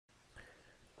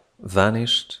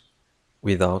vanished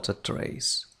without a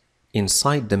trace,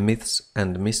 inside the myths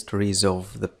and mysteries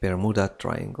of the Bermuda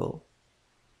Triangle.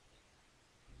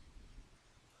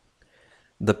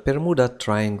 The Bermuda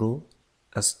Triangle,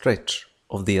 a stretch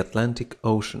of the Atlantic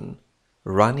Ocean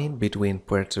running between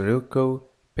Puerto Rico,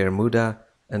 Bermuda,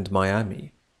 and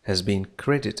Miami, has been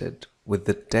credited with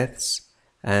the deaths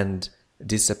and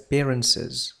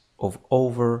disappearances of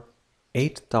over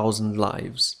 8,000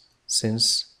 lives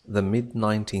since the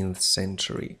mid-19th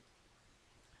century.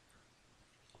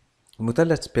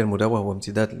 مثلث برمودا وهو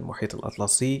امتداد المحيط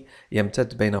الأطلسي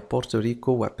يمتد بين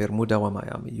بورتوريكو وبرمودا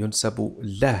وميامي، ينسب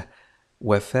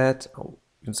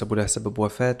له سبب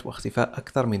وفاة واختفاء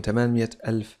أكثر من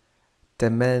 8,000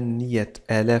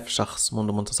 شخص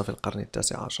منذ منتصف القرن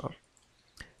التاسع عشر.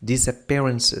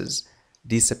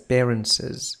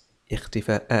 disappearances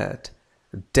اختفاءات،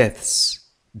 deaths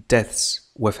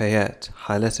وفيات،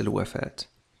 حالات الوفاة.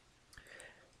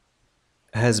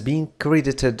 has been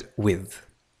credited with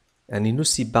يعني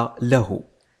نسب له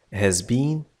has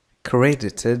been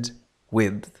credited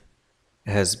with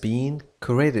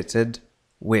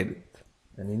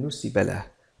يعني نسب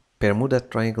له Bermuda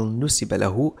Triangle نسب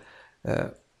له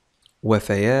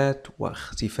وفيات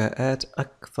واختفاءات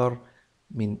أكثر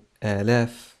من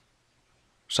 1000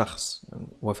 شخص، يعني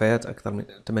وفيات أكثر من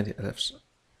 8,000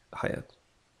 حياة.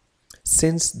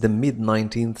 Since the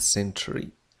mid-19th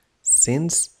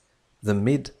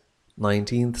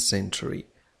century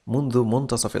منذ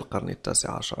منتصف القرن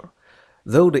التاسع عشر.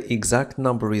 Though the exact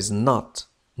number is not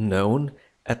known,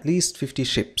 at least 50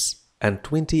 ships and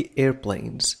 20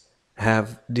 airplanes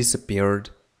have disappeared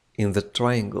in the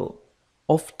triangle,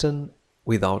 often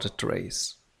without a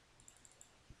trace.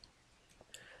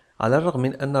 على الرغم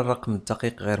من أن الرقم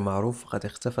الدقيق غير معروف، فقد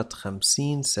اختفت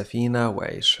 50 سفينة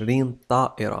و20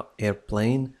 طائرة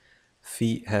airplane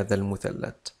في هذا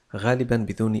المثلث، غالبا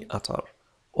بدون أثر،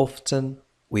 often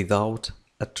without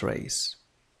a trace.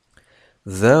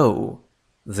 Though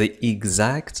the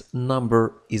exact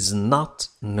number is not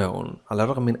known، على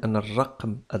الرغم من أن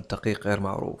الرقم الدقيق غير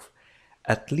معروف،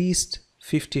 at least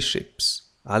 50 ships،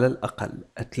 على الأقل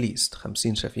at least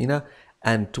 50 سفينة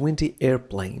and 20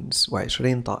 airplanes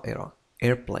و20 طائرة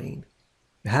airplane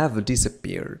have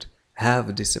disappeared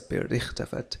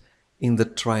اختفت in the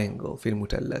triangle في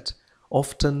المثلث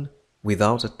often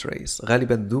without a trace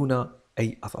غالبا دون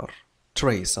أي أثر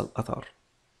trace الأثر.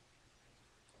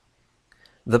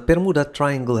 The Bermuda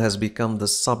Triangle has become the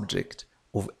subject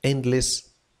of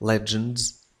endless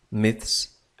legends, myths,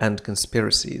 and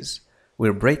conspiracies.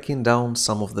 We're breaking down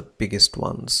some of the biggest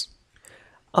ones.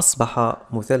 أصبح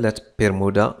مثلث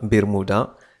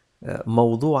برمودا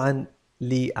موضوعا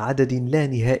لعدد لا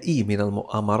نهائي من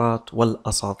المؤامرات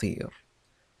والأساطير،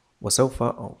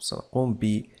 سنقوم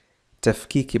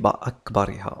بتفكيك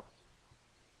أكبرها.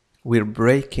 We're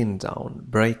breaking down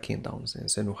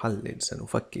سنحلل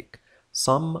سنفكك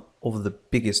some of the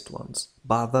biggest ones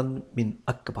بعضا من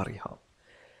أكبرها.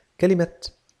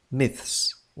 كلمة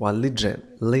myths و legend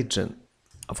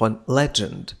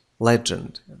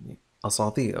يعني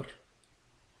أساطير.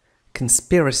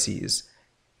 conspiracies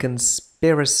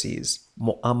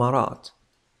مؤامرات.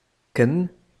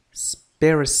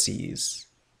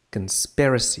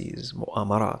 conspiracies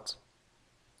مؤامرات.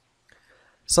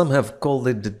 Some have called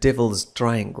it the devil's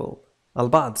triangle.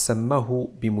 البعض سماه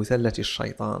بمثلث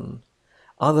الشيطان.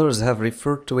 Others have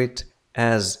referred to it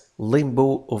as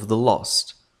limbo of the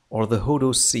lost or the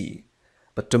hoodoo sea.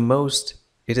 But to most,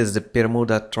 it is the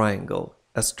Bermuda Triangle,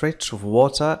 a stretch of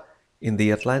water in the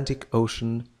Atlantic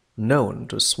Ocean known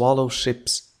to swallow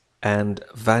ships and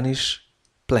vanish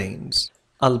planes.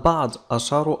 البعض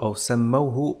أشاروا أو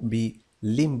سموه ب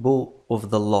limbo of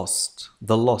the lost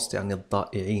يعني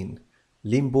الضائعين.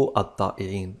 ليمبو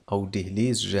الضائعين أو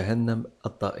دهليز جهنم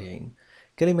الضائعين.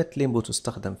 كلمة ليمبو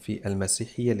تستخدم في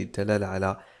المسيحية للدلالة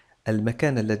على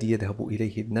المكان الذي يذهب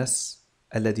إليه الناس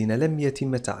الذين لم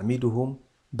يتم تعميدهم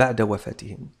بعد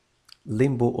وفاتهم.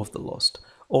 Limbo of the lost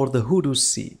or the hoodoo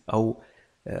sea أو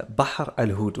بحر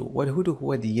الهودو. والهودو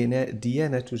هو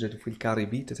ديانة توجد في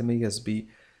الكاريبي تتميز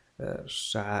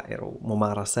بشعائر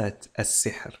وممارسات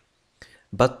السحر.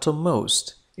 But to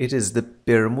most it is the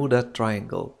Bermuda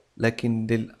Triangle. لكن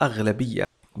للأغلبية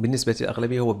بالنسبة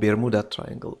للأغلبية هو Bermuda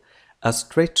Triangle, a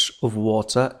stretch of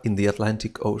water in the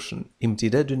Atlantic Ocean,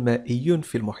 امتداد مائي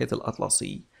في المحيط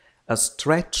الأطلسي. A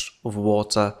stretch of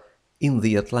water in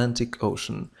the Atlantic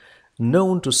Ocean,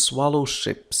 known to swallow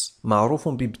ships, معروف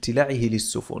بابتلاعه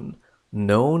للسفن,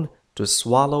 known to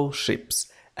swallow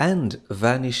ships and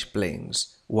vanish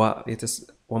planes,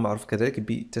 ومعروف كذلك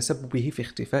بتسببه في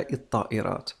اختفاء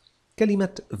الطائرات.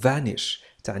 كلمة vanish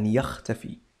تعني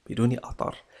يختفي بدون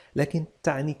أثر، لكن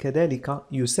تعني كذلك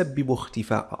يسبب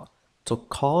اختفاء to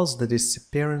cause the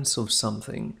disappearance of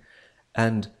something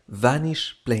and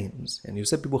vanish planes، يعني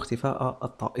يسبب اختفاء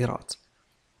الطائرات.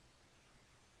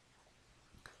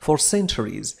 For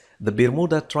centuries, the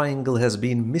Bermuda Triangle has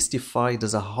been mystified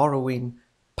as a harrowing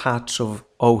patch of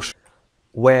ocean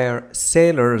where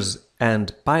sailors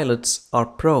and pilots are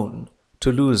prone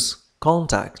to lose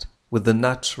contact with the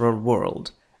natural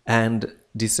world and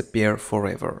disappear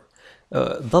forever.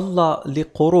 ظل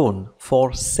لقرون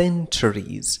for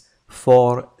centuries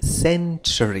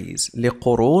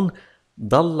لقرون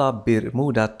ظل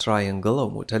برمودا تراينجل أو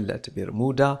مثلث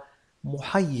برمودا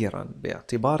محيرا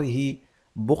باعتباره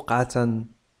بقعة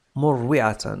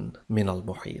مروعة من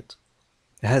المحيط.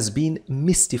 has been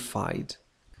mystified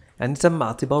يعني تم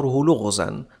اعتباره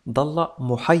لغزا، ظل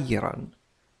محيرا،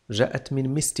 جاءت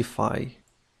من mystify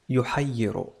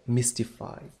يحير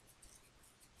mystify.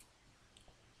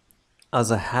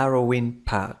 as a harrowing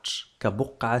patch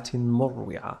كبقعة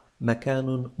مروعة،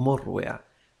 مكان مروع،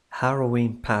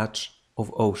 harrowing patch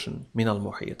of ocean من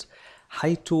المحيط،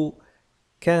 حيث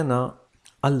كان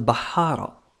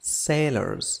البحارة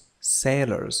sailors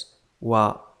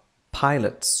و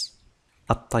pilots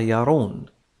الطيارون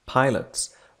pilots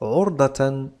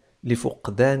عرضة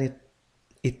لفقدان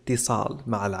الاتصال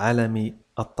مع العالم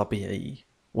الطبيعي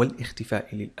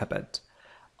والاختفاء للأبد.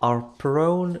 are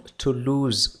prone to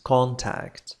lose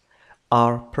contact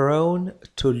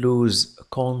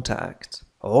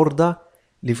عرضة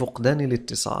لفقدان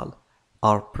الاتصال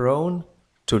are prone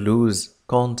to lose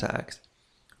contact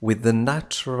with the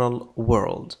natural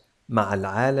world مع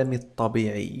العالم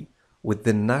الطبيعي with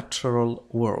the natural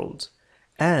world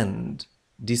and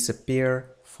disappear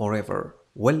forever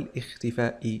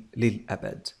والاختفاء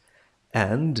للأبد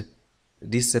and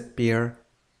disappear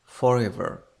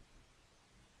forever.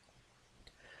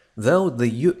 Though the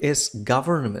US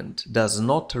government does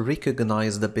not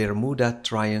recognize the Bermuda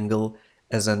Triangle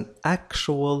as an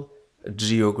actual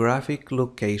geographic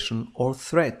location or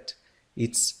threat,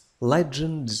 its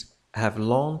legends have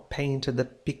long painted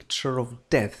a picture of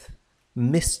death,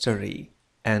 mystery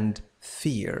and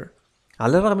fear.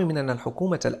 على الرغم من أن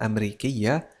الحكومة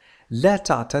الأمريكية لا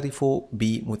تعترف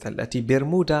بمثلث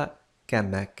برمودا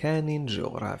كمكان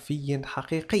جغرافي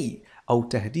حقيقي أو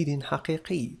تهديد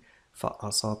حقيقي،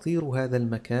 فأساطير هذا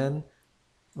المكان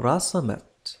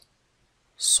رسمت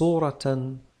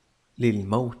صورة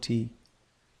للموت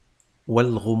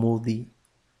والغموض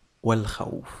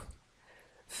والخوف.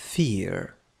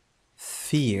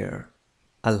 fear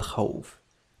الخوف،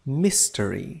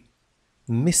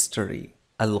 mystery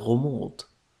الغموض،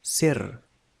 سر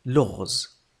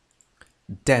لغز،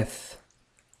 death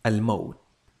الموت،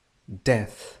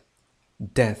 death.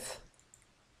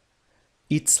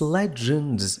 Its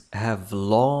legends have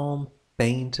long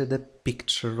painted a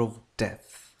picture of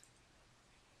death.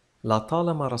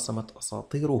 لطالما رسمت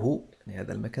أساطيره يعني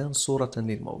هذا المكان صورة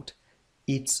للموت.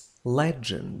 Its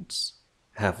legends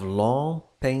have long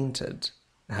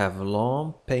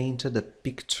painted a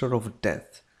picture of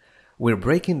death. We're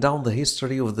breaking down the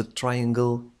history of the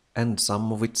triangle and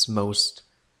some of its most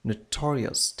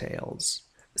notorious tales.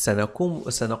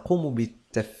 سنقوم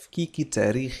بتفكيك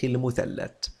تاريخ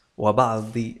المثلث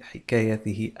وبعض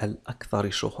حكايته الأكثر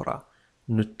شهرة.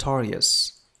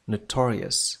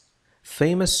 notorious,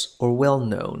 famous or well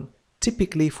known,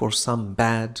 typically for some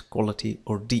bad quality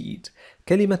or deed.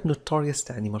 كلمة notorious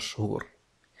تعني مشهور،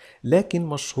 لكن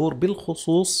مشهور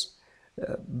بالخصوص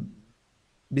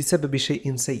بسبب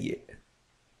شيء سيء.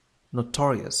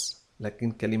 notorious.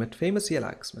 لكن كلمة famous هي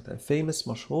العكس، مثلا famous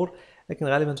مشهور، لكن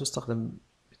غالبا تستخدم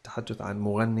بالتحدث عن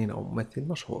مغنٍ أو ممثل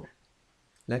مشهور،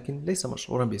 لكن ليس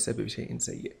مشهورا بسبب شيء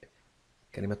سيء.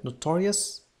 كلمة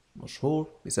notorious مشهور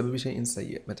بسبب شيء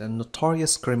سيء، مثلا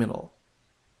notorious criminal،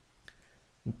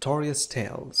 notorious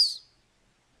tales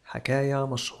حكاية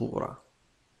مشهورة،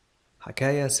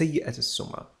 حكاية سيئة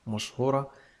السمعة،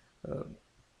 مشهورة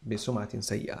بسمعة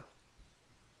سيئة.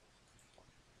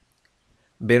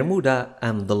 Bermuda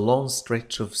and the long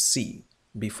stretch of sea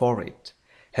before it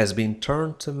has been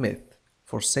turned to myth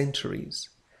for centuries.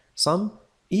 Some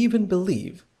even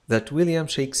believe that William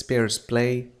Shakespeare's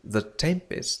play The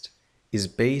Tempest is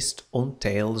based on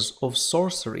tales of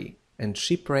sorcery and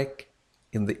shipwreck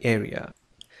in the area.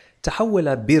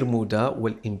 تحول برمودا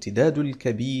والامتداد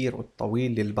الكبير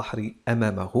والطويل للبحر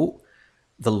أمامه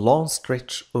the long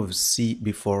stretch of sea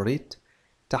before it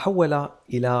تحول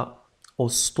إلى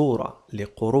أسطورة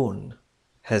لقرون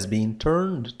has been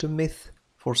turned to myth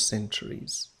for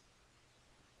centuries.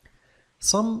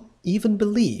 Some even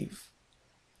believe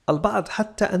البعض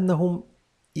حتى أنهم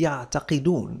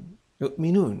يعتقدون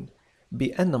يؤمنون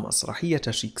بأن مسرحية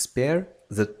شكسبير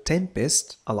The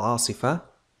Tempest العاصفة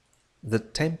The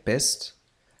Tempest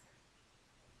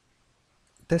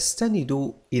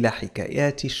تستند إلى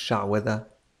حكايات الشعوذة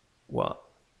والسفن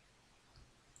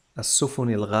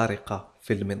الغارقة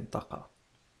في المنطقة.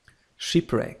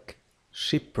 Shipwreck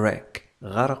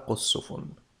غرق السفن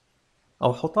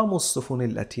أو حطام السفن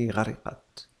التي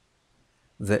غرقت.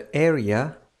 The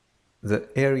area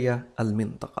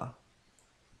المنطقة.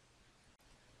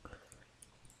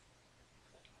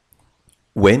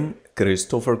 When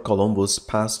Christopher Columbus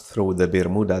passed through the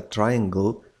Bermuda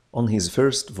Triangle on his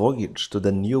first voyage to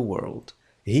the New World,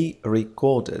 he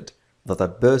recorded that a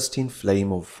bursting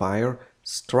flame of fire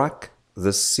struck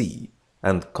the sea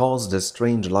and caused a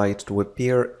strange light to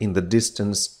appear in the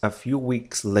distance a few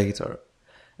weeks later.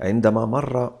 عندما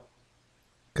مر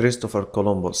كريستوفر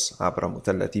كولومبوس عبر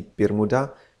مثلث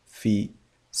برمودا في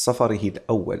سفره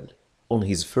الأول on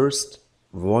his first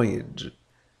voyage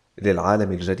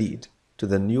للعالم الجديد to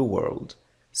the New World،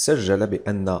 سجل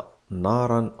بأن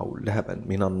نارا أو لهبا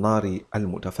من النار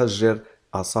المتفجر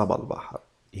أصاب البحر.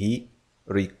 He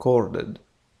recorded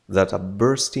that a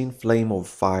bursting flame of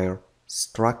fire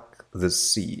struck the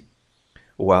sea،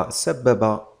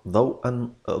 وسبب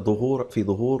ظهور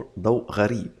ضوء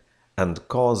غريب and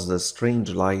caused a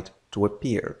strange light to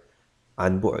appear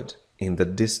عن بعد in the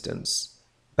distance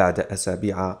بعد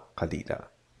أسابيع قليلة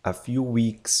a few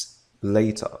weeks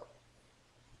later.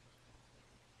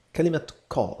 كلمة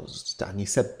caused تعني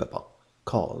سبب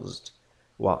caused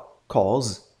و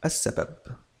cause السبب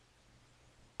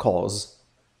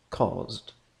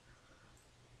caused.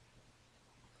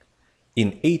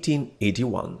 In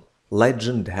 1881,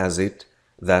 legend has it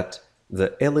that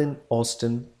the Ellen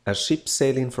Austen, a ship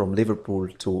sailing from Liverpool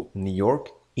to New York,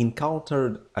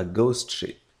 encountered a ghost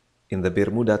ship in the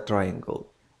Bermuda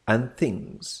Triangle and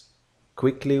things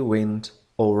quickly went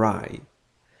awry.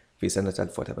 في سنة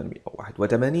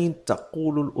 1881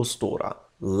 تقول الأسطورة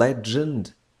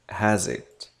legend has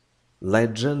it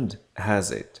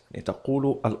يعني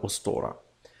تقول الأسطورة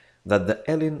that the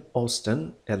Ellen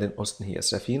Austen هي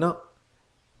سفينة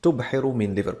تبحر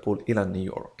من ليفربول إلى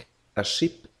نيويورك a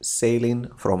ship sailing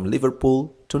from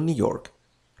Liverpool to New York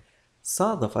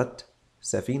صادفت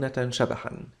سفينة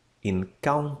شبحا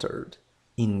encountered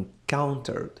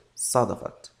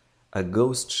صادفت a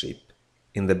ghost ship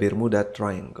in the Bermuda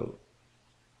Triangle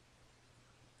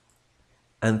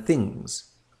and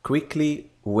things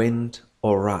quickly went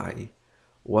awry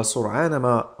وسرعان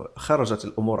ما خرجت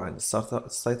الأمور عن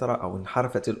السيطرة أو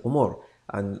انحرفت الأمور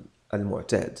عن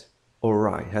المعتاد.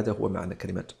 awry هذا هو معنى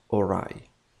كلمة awry.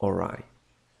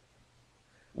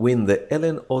 When the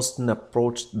Ellen Austen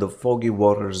approached the foggy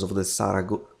waters of the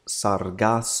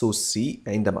Sargasso Sea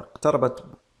عندما اقتربت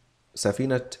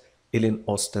سفينة إلين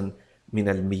أوستن من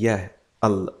المياه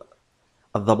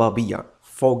الضبابية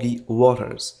foggy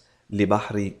waters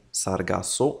لبحر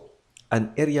سارغاسو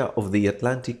an area of the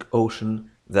Atlantic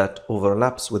Ocean that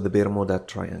overlaps with the Bermuda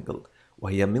Triangle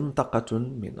وهي منطقة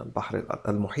من البحر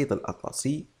المحيط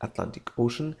الأطلسي Atlantic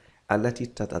Ocean التي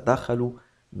تتداخل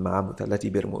مع مثلث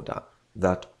برمودا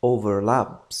that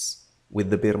overlaps with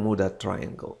the Bermuda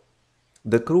Triangle.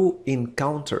 The crew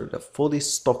encountered a fully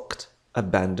stocked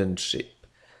abandoned ship.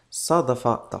 صادف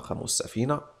طاقم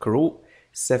السفينة crew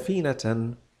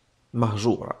سفينة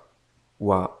مهجورة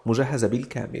ومجهزة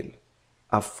بالكامل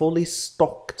a fully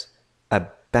stocked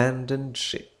abandoned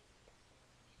ship.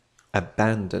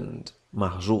 abandoned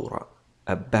مهجورة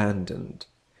abandoned.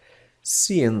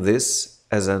 Seeing this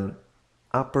as an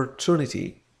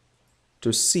opportunity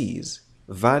to seize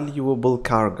valuable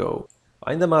cargo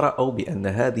عندما رأوا بأن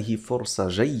هذه فرصة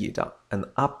جيدة an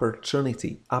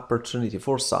opportunity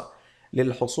فرصة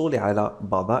للحصول على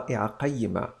بضائع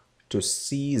قيمة to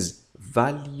seize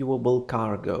valuable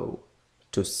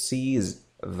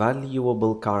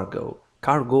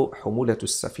cargo حمولة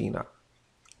السفينة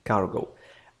cargo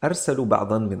أرسلوا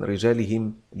بعضا من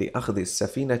رجالهم لأخذ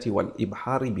السفينة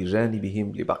والإبحار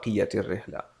بجانبهم لبقية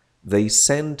الرحلة. They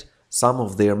sent some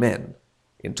of their men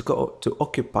to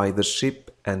occupy the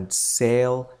ship and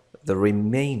sail the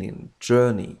remaining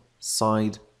journey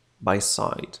side by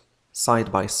side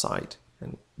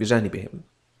يعني بجانبهم.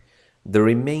 The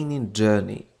remaining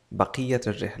journey بقية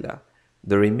الرحلة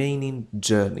the remaining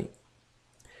journey.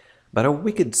 But a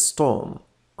wicked storm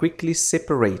quickly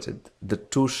separated the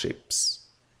two ships.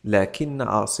 لكن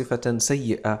عاصفة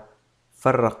سيئة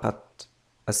فرقت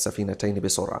السفينتين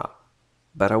بسرعة.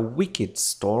 But a wicked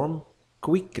storm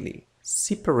quickly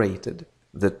separated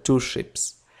the two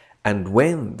ships, and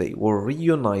when they were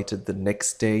reunited the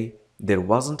next day, there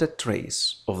wasn't a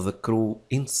trace of the crew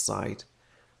inside.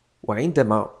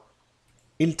 وعندما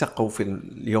التقوا في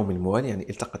اليوم الموالي، يعني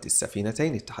التقت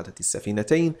السفينتين، اتحدت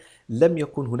السفينتين، لم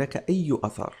يكن هناك أي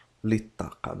أثر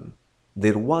للطاقم.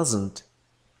 There wasn't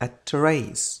a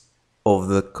trace of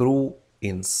the crew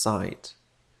in sight.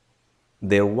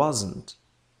 There wasn't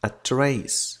a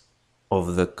trace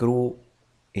of the crew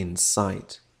in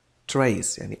sight.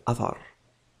 Trace يعني أثر.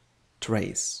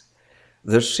 Trace.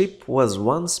 The ship was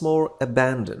once more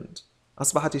abandoned.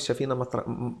 أصبحت السفينة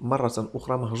مرة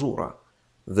أخرى مهجورة.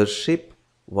 The ship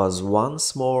was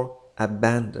once more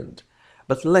abandoned,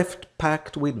 but left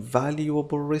packed with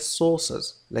valuable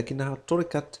resources. لكنها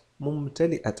تركت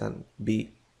ممتلئة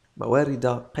بموارد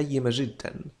قيمة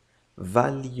جدا.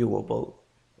 Valuable,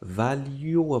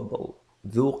 valuable,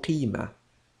 ذو قيمة.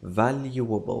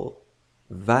 Valuable,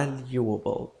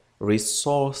 valuable,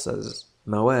 resources,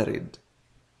 موارد.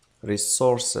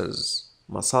 Resources,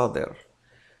 مصادر.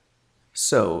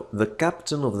 So the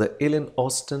captain of the Ellen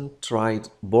Austen tried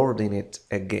boarding it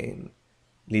again.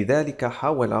 لذلك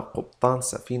حاول قبطان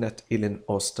سفينة إيلين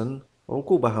أوستن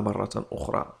ركوبها مرة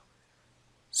أخرى.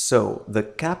 So the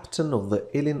captain of the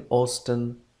Ellen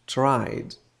Austen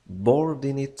tried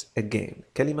boarding it again.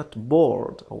 كلمة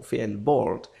board أو فعل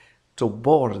board, to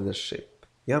board the ship,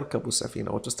 يركب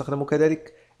السفينة، وتستخدم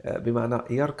كذلك بمعنى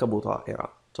يركب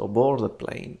طائرة, to board the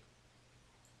plane.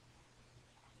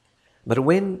 But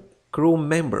when crew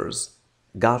members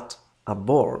got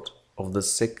aboard of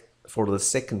for the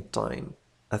second time,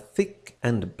 a thick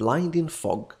and blinding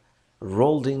fog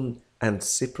rolled in and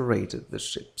separated the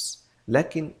ships.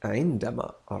 لكن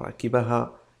عندما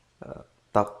ركبها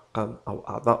طاقم أو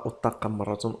أعضاء الطاقم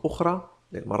مرة أخرى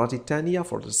للمرة الثانية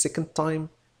for the second time،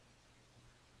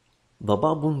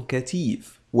 ضباب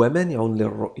كثيف ومانع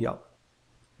للرؤية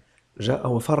جاء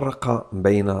وفرق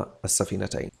بين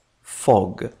السفينتين.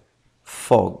 Fog,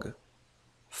 fog,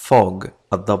 fog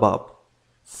الضباب.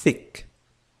 thick,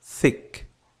 thick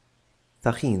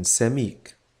ثخين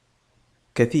سميك.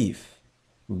 كثيف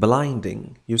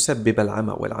blinding يسبب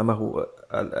العمى، والعمى هو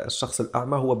الشخص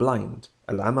الأعمى هو blind.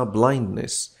 العمى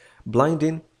blindness.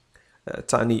 blinding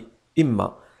تعني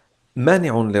إما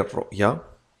مانع للرؤية،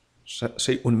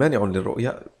 شيء مانع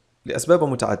للرؤية لأسباب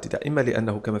متعددة، إما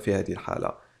لأنه كما في هذه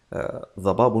الحالة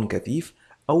ضباب كثيف،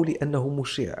 أو لأنه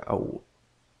مشع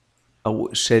أو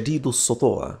شديد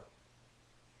السطوع،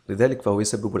 لذلك فهو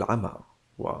يسبب العمى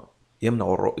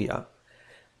ويمنع الرؤية.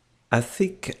 A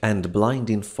thick and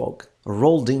blinding fog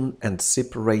rolled in and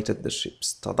separated the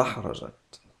ships.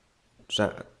 تدحرجت،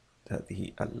 جاءت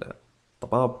هذه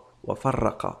الضباب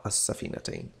وفرق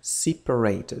السفينتين.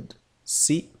 Separated,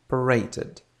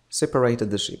 separated,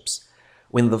 separated the ships.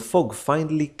 When the fog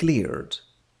finally cleared,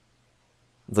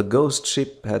 the ghost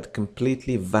ship had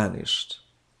completely vanished.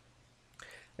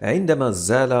 عندما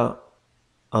زال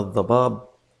الضباب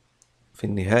في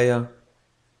النهاية،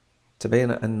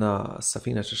 تبين أن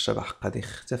سفينة الشبح قد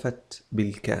اختفت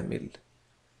بالكامل.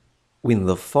 When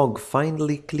the fog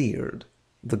finally cleared,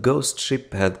 the ghost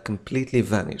ship had completely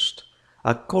vanished,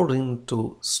 according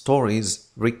to stories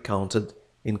recounted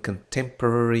in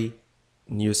contemporary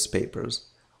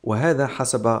newspapers. وهذا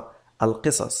حسب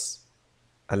القصص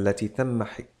التي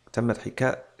تمت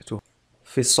حكايتها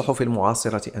في الصحف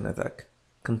المعاصرة آنذاك.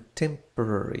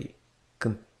 Contemporary,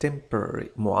 contemporary,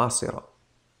 معاصرة.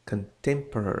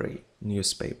 Contemporary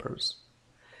newspapers.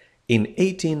 In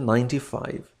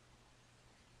 1895,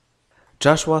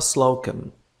 Joshua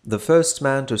Slocum, the first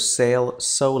man to sail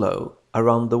solo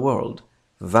around the world,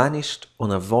 vanished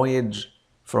on a voyage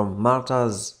from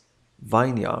Martha's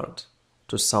Vineyard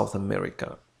to South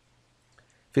America.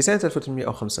 في سنة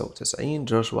 1895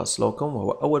 جوشوا سلوكوم،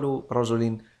 وهو أول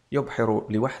رجل يبحر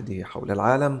لوحده حول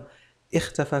العالم،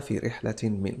 اختفى في رحلة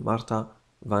من مارتا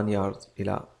فانيارد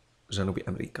إلى جنوب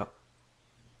أمريكا.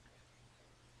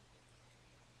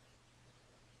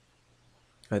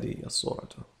 هذه هي الصورة.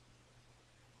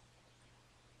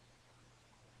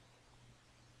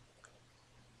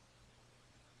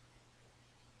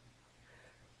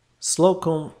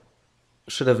 Slocum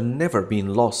should have never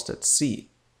been lost at sea.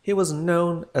 He was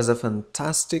known as a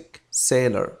fantastic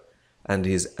sailor, and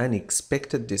his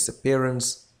unexpected disappearance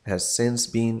has since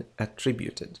been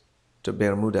attributed to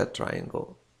Bermuda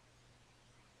Triangle.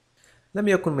 لم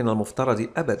يكن من المفترض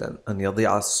أبدا أن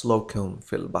يضيع سلوكوم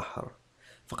في البحر،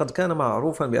 فقد كان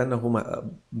معروفا بأنه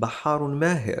بحار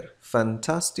ماهر.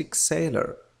 fantastic sailor،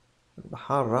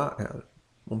 بحار رائع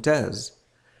ممتاز،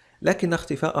 لكن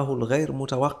اختفاءه الغير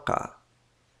متوقع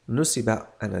نسب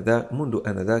منذ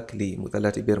آنذاك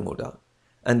لمثلث برمودا.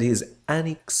 and his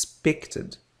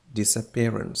unexpected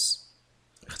disappearance،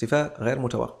 اختفاء غير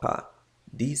متوقع.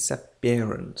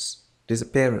 disappearance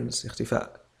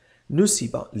اختفاء،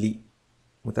 نسب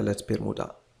لمثلث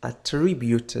برمودا.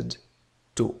 attributed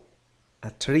to.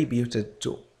 Attributed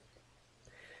to.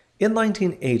 In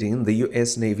 1918, the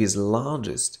US Navy's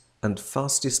largest and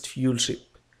fastest fuel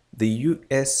ship, the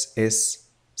USS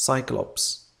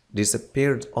Cyclops,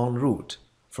 disappeared en route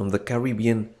from the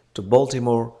Caribbean to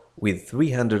Baltimore with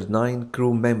 309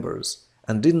 crew members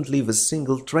and didn't leave a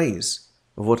single trace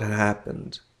of what had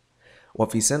happened.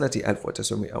 وفي سنة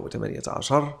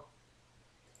 1918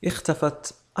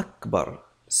 اختفت أكبر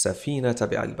سفينة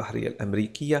تبع البحرية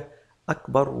الأمريكية،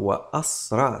 أكبر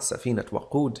وأسرع سفينة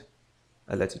وقود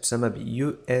التي تسمى ب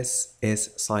USS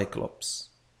Cyclops.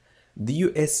 The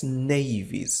US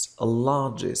Navy's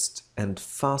largest and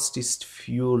fastest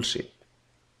fuel ship.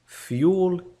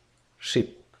 Fuel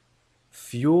ship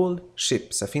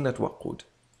سفينة وقود.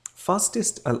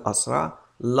 Fastest الأسرع،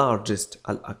 largest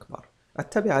الأكبر.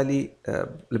 التابعة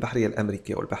للبحرية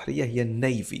الأمريكية، والبحرية هي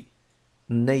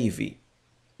Navy.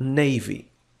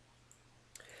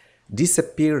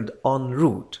 Disappeared en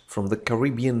route from the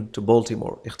Caribbean to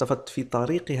Baltimore. اختفت في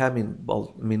طريقها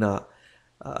من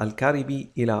الكاريبي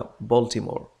إلى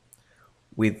بولتيمور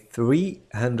with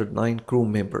 309 crew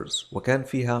members، وكان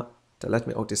فيها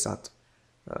 309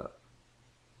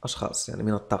 أشخاص يعني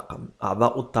من الطاقم،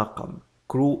 أعضاء الطاقم.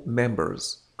 crew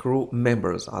members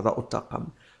أعضاء الطاقم،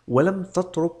 ولم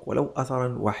تترك ولو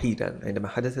أثرا وحيدا عندما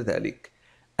حدث ذلك.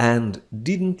 and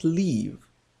didn't leave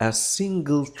a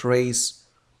single trace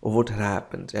of what had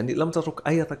happened. يعني لم تترك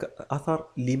أي أثر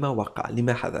لما وقع،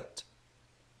 لما حدث.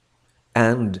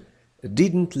 and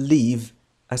didn't leave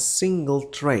a single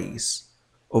trace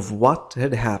of what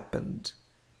had happened.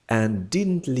 and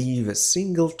didn't leave a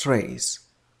single trace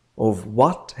of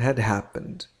what had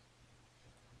happened.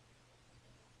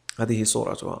 هذه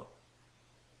صورتها.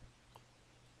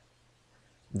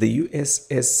 The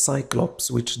USS Cyclops,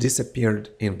 which disappeared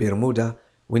in Bermuda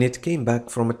when it came back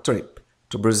from a trip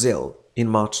to Brazil in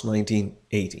March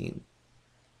 1918.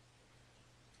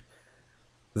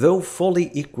 Though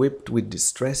fully equipped with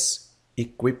distress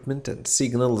equipment and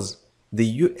signals, the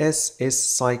USS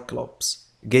Cyclops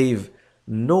gave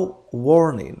no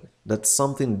warning that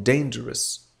something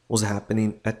dangerous was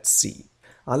happening at sea.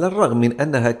 على الرغم من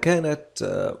أنها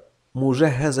كانت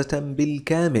مجهزة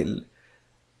بالكامل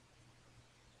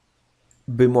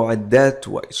بمعدات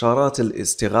وإشارات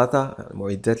الاستغاثة،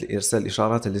 معدات لإرسال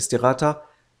إشارات الاستغاثة،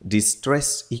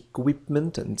 distress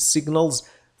equipment and signals،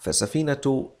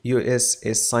 فسفينة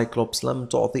USS Cyclops لم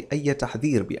تعطي أي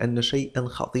تحذير بأن شيئا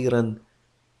خطيرا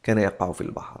كان يقع في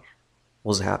البحر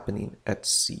was happening at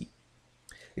sea.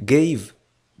 gave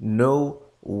no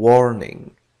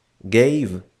warning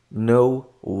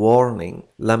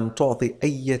لم تعطي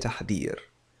أي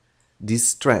تحذير.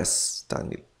 distress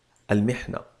تعني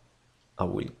المحنة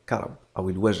أو الكرب أو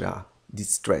الوجع.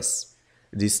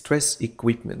 distress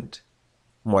equipment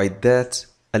معدات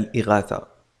الإغاثة،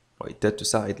 معدات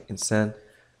تساعد الإنسان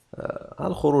على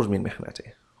الخروج من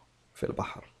محنته في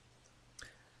البحر.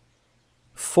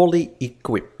 fully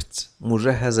equipped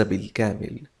مجهزة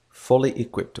بالكامل. fully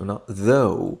equipped هنا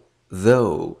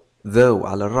though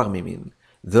على الرغم من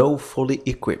though fully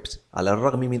equipped على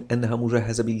الرغم من أنها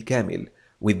مجهزة بالكامل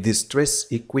with distress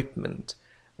equipment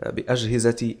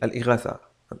بأجهزة الإغاثة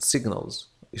signals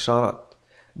إشارات.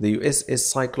 The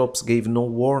USS Cyclops gave no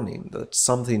warning that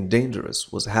something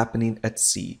dangerous was happening at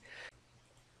sea.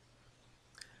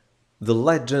 The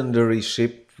legendary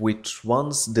ship which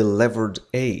once delivered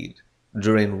aid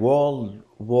during World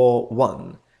War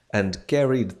I and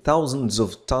carried thousands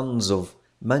of tons of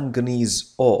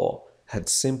manganese ore had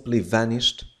simply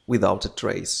vanished without a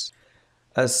trace.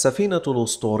 السفينة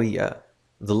الأسطورية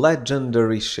the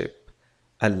legendary ship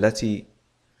التي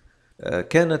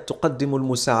كانت تقدم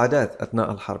المساعدات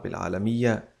أثناء الحرب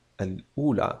العالمية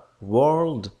الأولى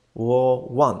World War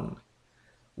I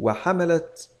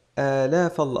وحملت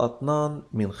آلاف الأطنان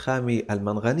من خام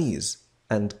المنغنيز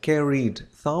and carried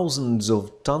thousands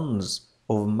of tons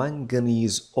of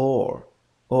manganese ore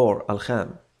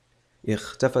الخام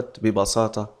اختفت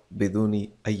ببساطة بدون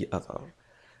أي أثر.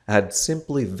 had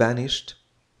simply vanished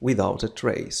without a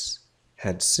trace.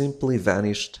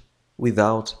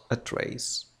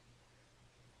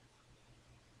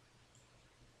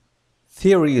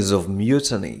 Theories of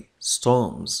mutiny,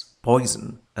 storms,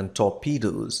 poison, and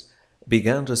torpedoes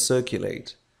began to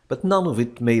circulate, but none of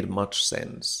it made much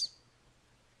sense.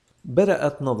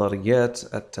 بدأت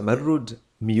نظريات التمرد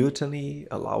mutiny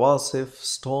العواصف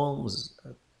storms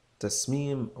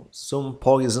التسميم أو السم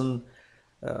poison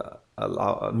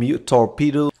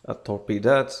torpedo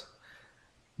التوربيدات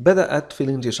بدأت في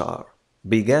الانتشار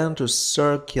began to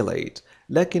circulate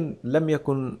لكن لم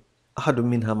يكن أحد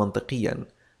منها منطقيا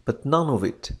but none of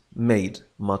it made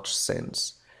much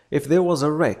sense. If there was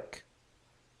a wreck,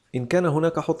 إن كان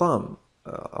هناك حطام،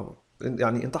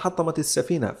 يعني إن تحطمت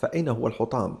السفينة فأين هو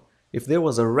الحطام؟ If there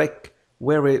was a wreck,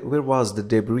 where was the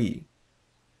debris?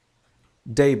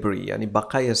 Debris يعني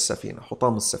بقايا السفينة،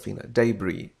 حطام السفينة.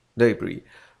 Debris.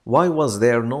 Why was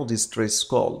there no distress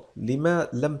call? لما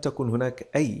لم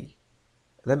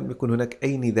يكن هناك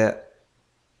أي نداء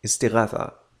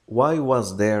استغاثة. Why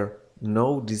was there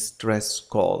no distress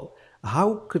call?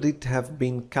 How could it have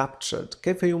been captured?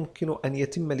 كيف يمكن أن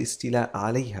يتم الاستيلاء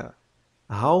عليها؟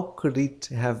 How could it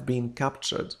have been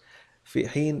captured? في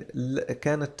حين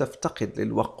كانت تفتقد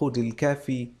للوقود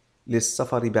الكافي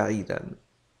للسفر بعيدا.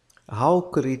 How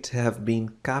could it have been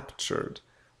captured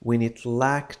when it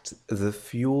lacked the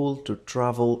fuel to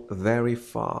travel very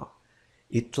far?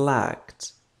 It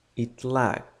lacked.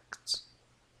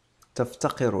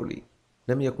 تفتقر لي.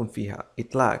 لم يكن فيها.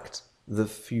 It lacked the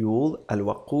fuel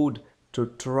الوقود to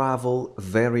travel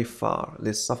very far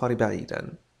للسفر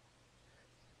بعيدا.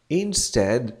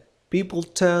 Instead, people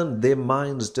turned their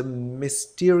minds to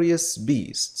mysterious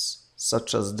beasts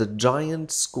such as the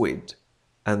giant squid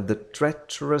and the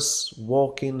treacherous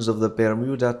walkings of the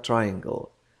Bermuda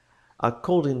Triangle,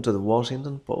 according to the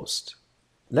Washington Post.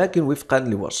 لكن وفقا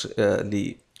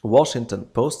لواشنطن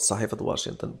بوست، صحيفة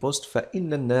واشنطن بوست،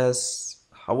 فإن الناس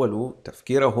حولوا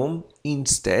تفكيرهم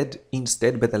instead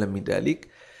بدلا من ذلك.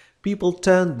 People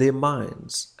turned their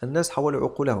minds. الناس حولوا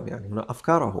عقولهم، يعني هنا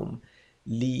أفكارهم،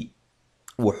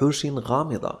 لوحوش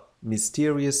غامضة.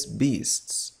 Mysterious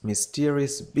beasts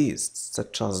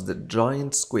such as the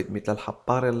giant squid، مثل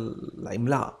الحبار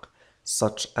العملاق.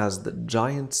 such as the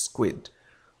giant squid.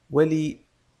 وللأعمال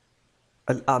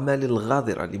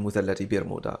الغاضرة لمثلث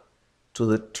برمودا. to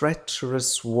the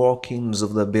treacherous workings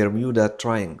of the Bermuda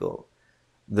Triangle.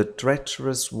 The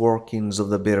treacherous workings of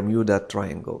the Bermuda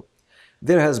Triangle.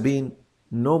 There has been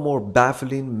no more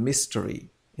baffling mystery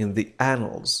in the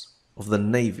annals of the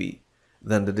Navy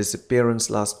than the disappearance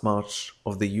last March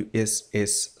of the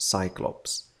USS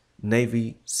Cyclops,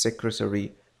 Navy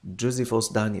Secretary Josephus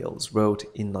Daniels wrote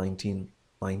in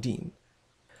 1919.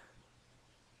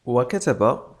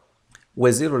 وكتب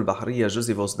وزير البحرية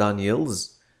جوزيفوس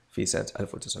دانييلز في سنة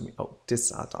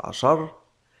 1919: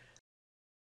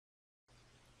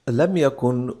 لم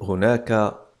يكن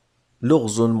هناك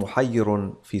لغز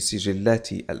محير في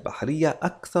سجلات البحرية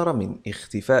أكثر من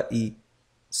اختفاء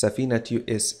سفينة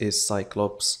USS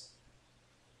Cyclops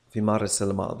في مارس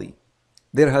الماضي.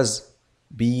 There has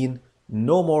been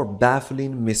no more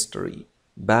baffling mystery,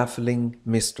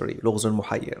 لغز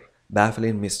محير,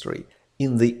 baffling mystery,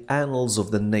 in the annals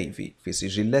of the Navy, في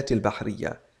سجلات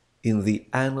البحرية, in the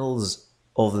annals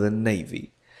of the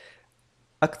Navy,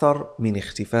 أكثر من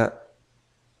اختفاء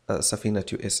سفينة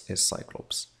USS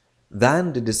Cyclops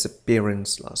than the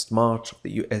disappearance last March of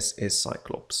the USS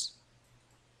Cyclops.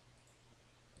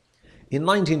 In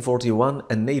 1941,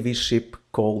 a Navy ship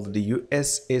called the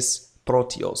USS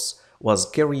Proteus was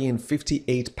carrying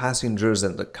 58 passengers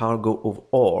and a cargo of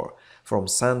ore from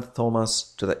St.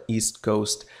 Thomas to the east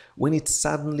coast when it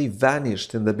suddenly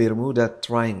vanished in the Bermuda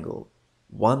Triangle.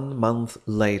 1 month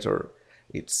later,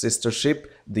 its sister ship,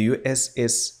 the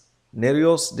USS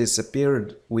Nereus,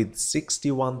 disappeared with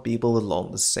 61 people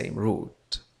along the same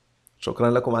route. شكرا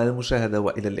لكم على المشاهدة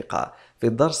وإلى اللقاء. في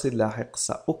الدرس اللاحق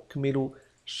سأكمل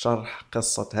شرح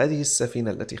قصة هذه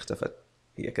السفينة التي اختفت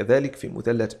هي كذلك في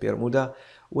مثلث برمودا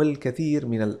والكثير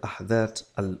من الأحداث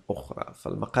الأخرى،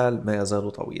 فالمقال ما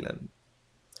يزال طويلا.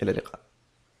 إلى اللقاء.